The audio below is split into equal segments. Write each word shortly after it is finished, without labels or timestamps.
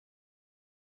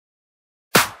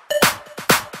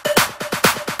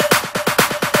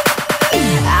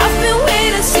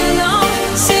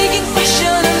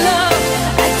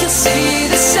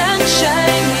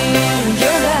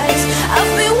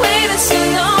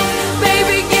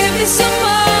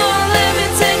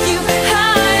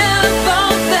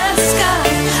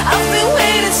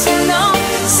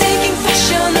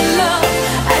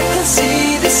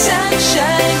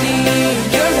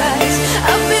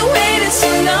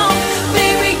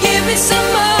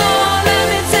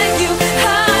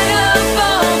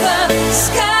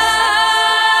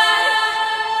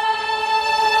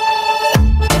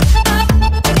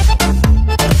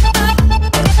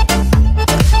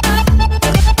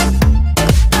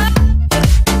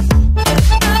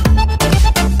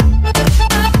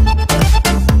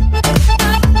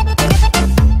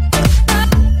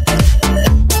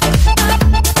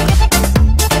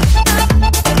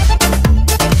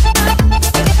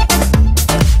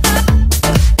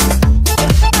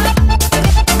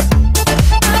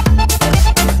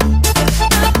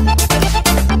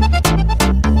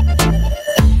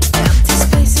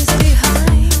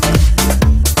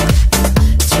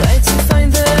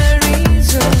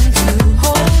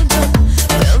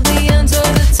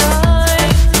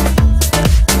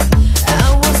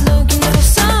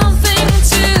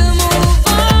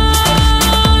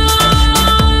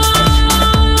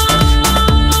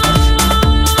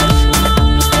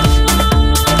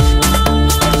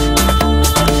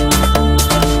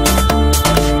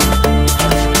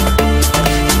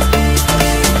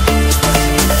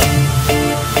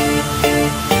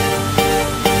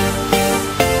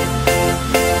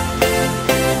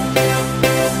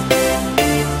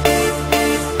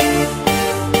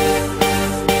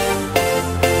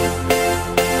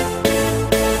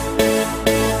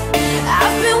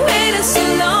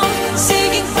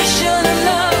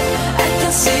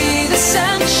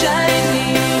sun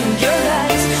shining in your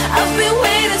eyes. I've been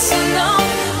waiting so long,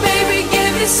 baby,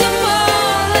 give me some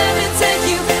more. Let me take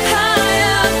you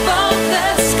high above the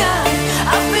sky.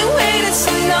 I've been waiting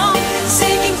so long,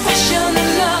 seeking passion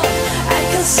and love. I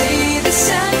can see the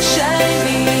sun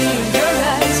shining in your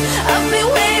eyes. I've been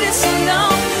waiting so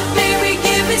long, baby,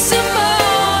 give me some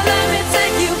more. Let me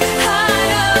take you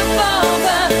high above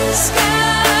the sky.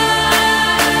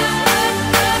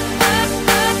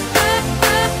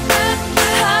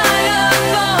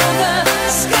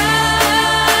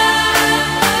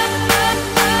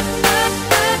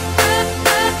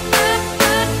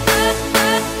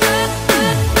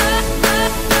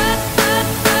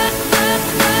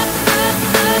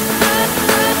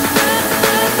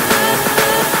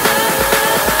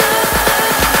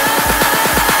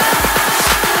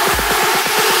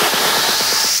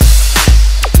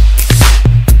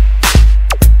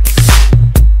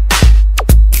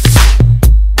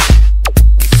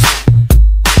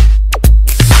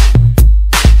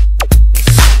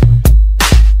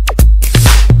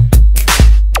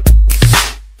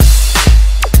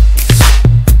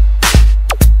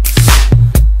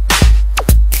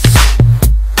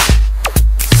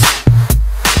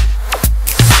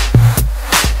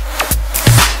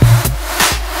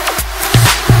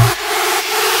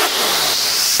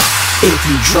 If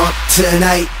you drunk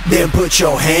tonight, then put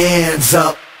your hands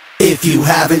up. If you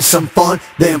having some fun,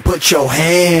 then put your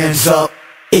hands up.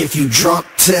 If you drunk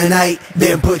tonight,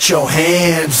 then put your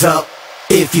hands up.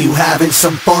 If you having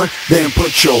some fun, then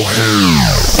put your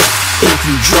hands up. If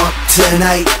you drunk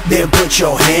tonight, then put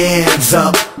your hands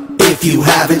up. If you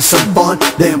having some fun,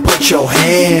 then put your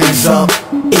hands up.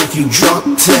 If you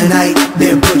drunk tonight,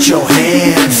 then put your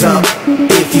hands up.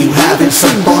 If you having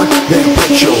some fun, then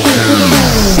put your hands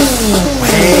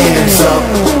up.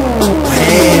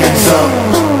 Hands up.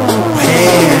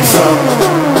 Hands up.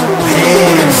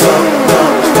 Hands up.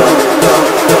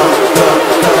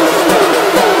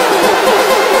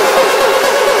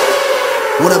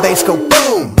 When the bass go